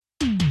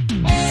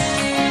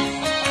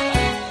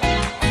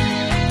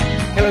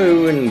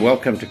Hello and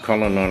welcome to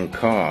Colin on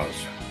Cars.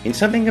 In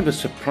something of a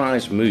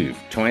surprise move,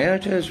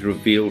 Toyota has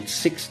revealed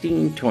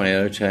 16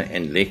 Toyota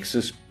and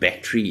Lexus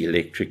battery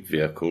electric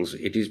vehicles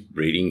it is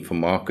readying for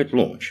market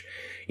launch,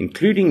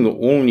 including the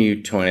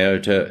all-new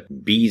Toyota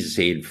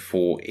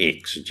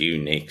BZ4X due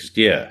next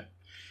year.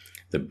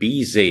 The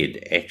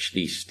BZ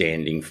actually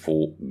standing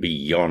for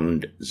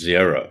Beyond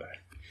Zero.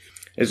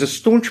 As a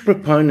staunch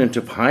proponent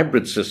of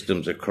hybrid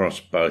systems across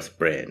both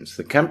brands,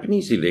 the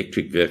company's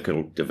electric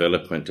vehicle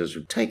development has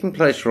taken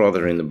place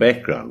rather in the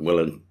background, well,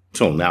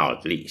 until now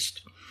at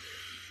least.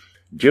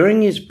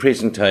 During his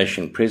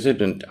presentation,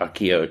 President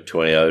Akio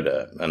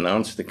Toyoda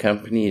announced the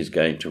company is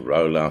going to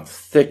roll out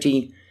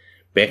 30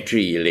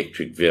 battery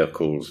electric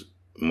vehicles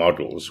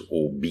models,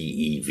 or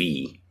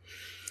BEV,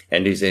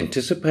 and is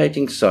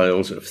anticipating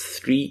sales of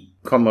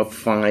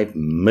 3.5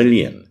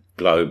 million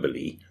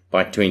globally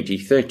by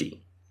 2030.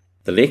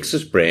 The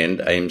Lexus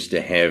brand aims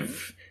to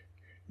have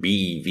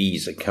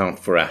BEVs account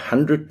for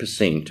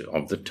 100%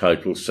 of the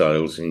total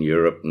sales in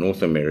Europe,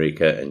 North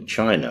America, and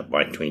China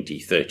by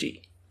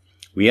 2030.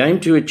 We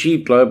aim to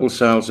achieve global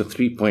sales of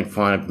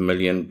 3.5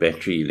 million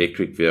battery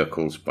electric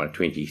vehicles by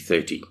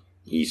 2030,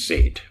 he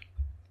said.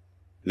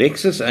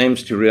 Lexus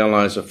aims to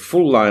realize a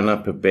full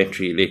lineup of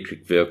battery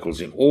electric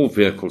vehicles in all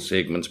vehicle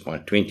segments by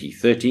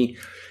 2030,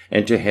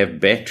 and to have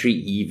battery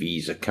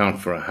EVs account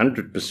for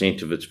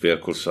 100% of its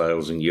vehicle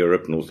sales in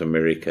Europe, North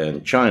America,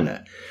 and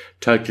China,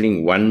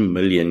 totaling 1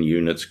 million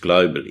units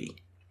globally.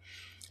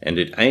 And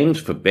it aims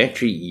for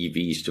battery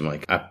EVs to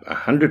make up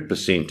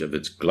 100% of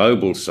its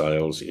global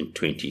sales in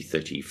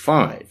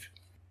 2035.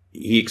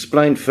 He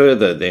explained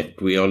further that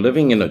we are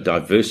living in a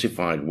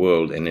diversified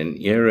world and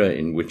an era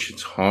in which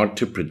it's hard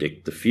to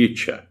predict the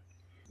future.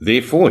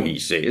 Therefore, he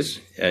says,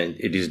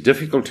 it is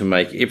difficult to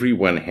make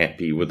everyone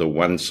happy with a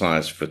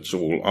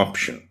one-size-fits-all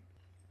option.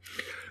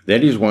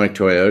 That is why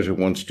Toyota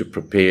wants to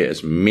prepare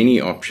as many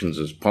options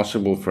as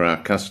possible for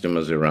our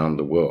customers around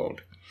the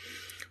world.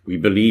 We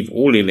believe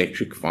all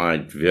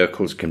electrified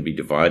vehicles can be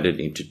divided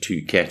into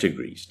two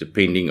categories,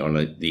 depending on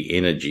the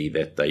energy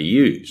that they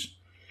use.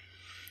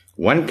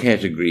 One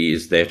category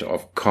is that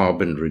of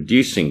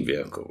carbon-reducing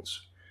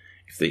vehicles.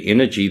 If the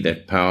energy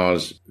that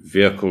powers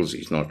vehicles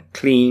is not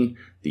clean,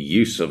 the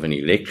use of an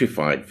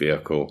electrified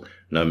vehicle,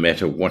 no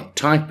matter what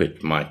type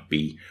it might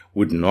be,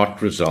 would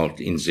not result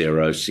in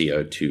zero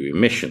CO2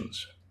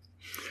 emissions.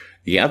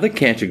 The other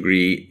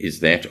category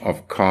is that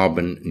of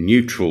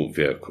carbon-neutral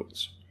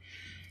vehicles.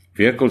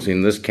 Vehicles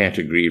in this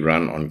category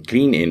run on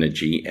clean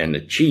energy and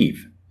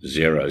achieve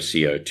zero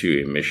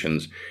CO2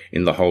 emissions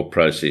in the whole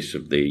process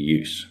of their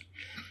use.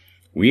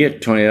 We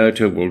at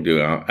Toyota will do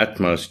our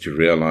utmost to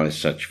realize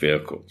such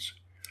vehicles.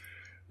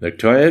 The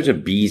Toyota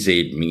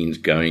BZ means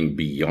going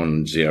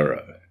beyond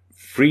zero,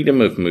 freedom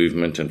of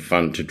movement and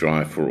fun to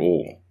drive for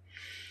all.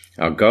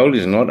 Our goal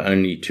is not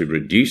only to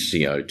reduce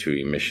CO2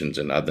 emissions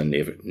and other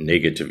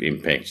negative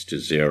impacts to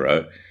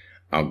zero,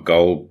 our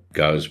goal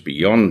goes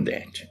beyond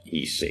that,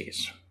 he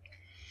says.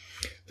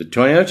 The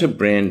Toyota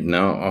brand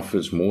now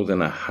offers more than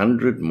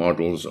 100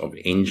 models of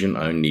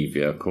engine-only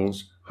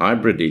vehicles,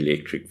 hybrid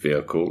electric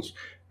vehicles,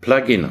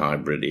 plug-in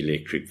hybrid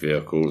electric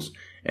vehicles,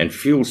 and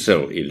fuel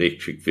cell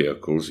electric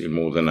vehicles in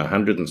more than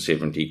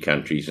 170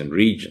 countries and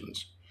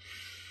regions.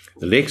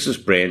 The Lexus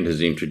brand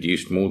has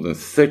introduced more than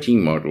 30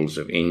 models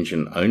of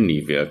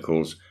engine-only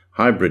vehicles,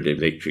 hybrid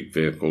electric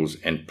vehicles,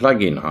 and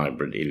plug-in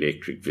hybrid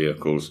electric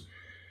vehicles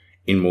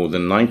in more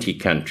than 90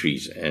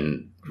 countries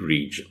and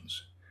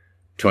regions.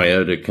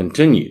 Toyota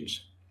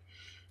continues.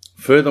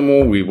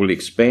 Furthermore, we will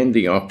expand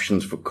the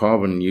options for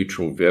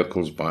carbon-neutral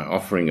vehicles by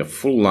offering a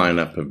full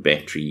lineup of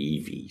battery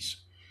EVs.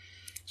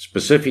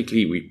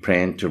 Specifically, we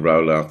plan to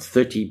roll out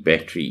 30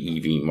 battery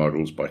EV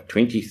models by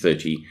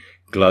 2030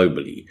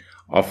 globally,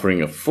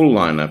 offering a full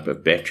lineup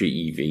of battery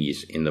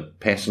EVs in the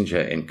passenger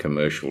and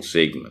commercial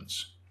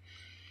segments.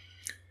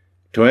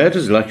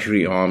 Toyota's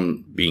luxury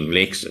arm, being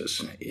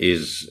Lexus,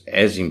 is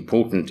as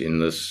important in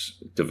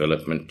this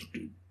development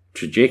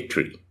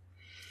trajectory.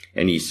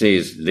 And he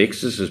says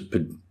Lexus has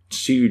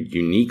pursued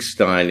unique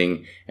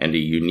styling and a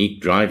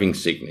unique driving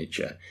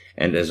signature,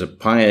 and as a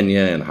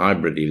pioneer in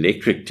hybrid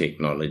electric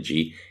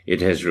technology,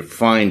 it has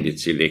refined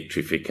its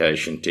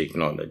electrification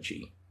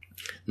technology.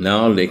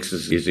 Now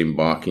Lexus is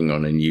embarking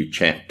on a new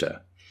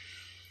chapter.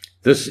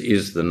 This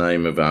is the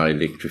name of our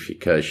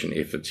electrification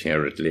efforts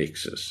here at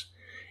Lexus,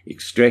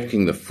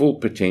 extracting the full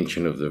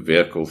potential of the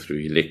vehicle through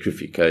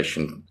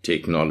electrification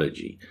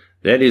technology.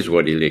 That is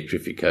what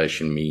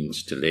electrification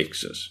means to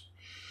Lexus.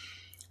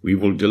 We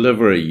will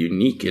deliver a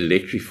unique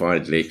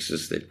electrified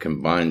Lexus that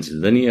combines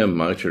linear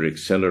motor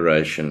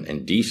acceleration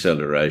and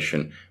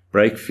deceleration,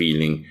 brake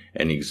feeling,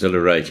 and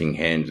exhilarating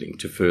handling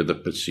to further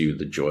pursue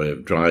the joy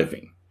of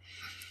driving.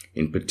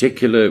 In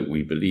particular,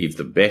 we believe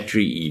the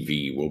battery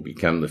EV will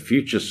become the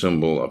future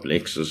symbol of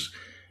Lexus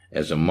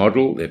as a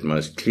model that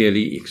most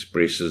clearly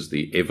expresses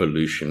the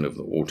evolution of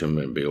the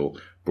automobile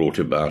brought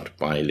about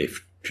by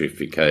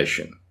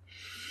electrification.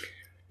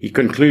 He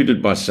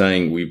concluded by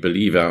saying, "We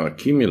believe our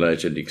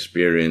accumulated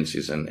experience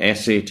is an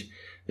asset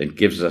that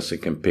gives us a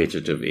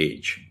competitive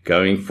edge.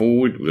 Going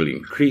forward, we'll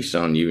increase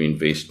our new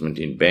investment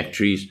in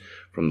batteries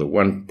from the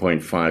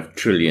 1.5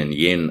 trillion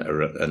yen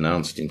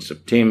announced in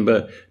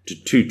September to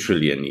 2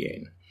 trillion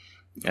yen,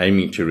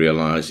 aiming to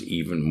realize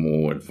even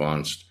more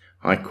advanced,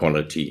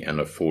 high-quality and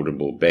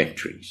affordable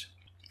batteries.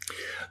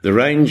 The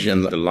range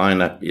and the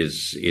lineup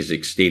is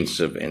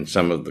extensive, and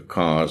some of the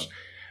cars,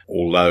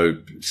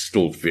 although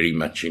still very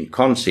much in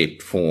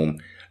concept form,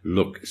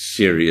 look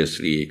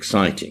seriously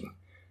exciting.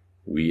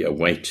 We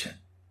await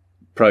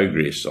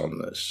progress on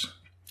this.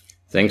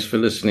 Thanks for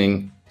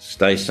listening.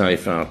 Stay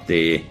safe out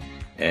there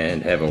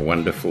and have a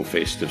wonderful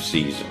festive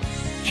season.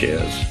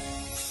 Cheers.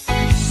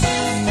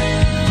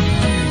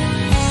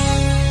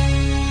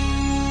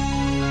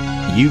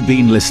 You've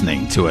been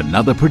listening to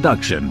another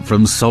production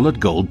from Solid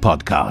Gold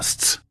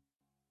Podcasts.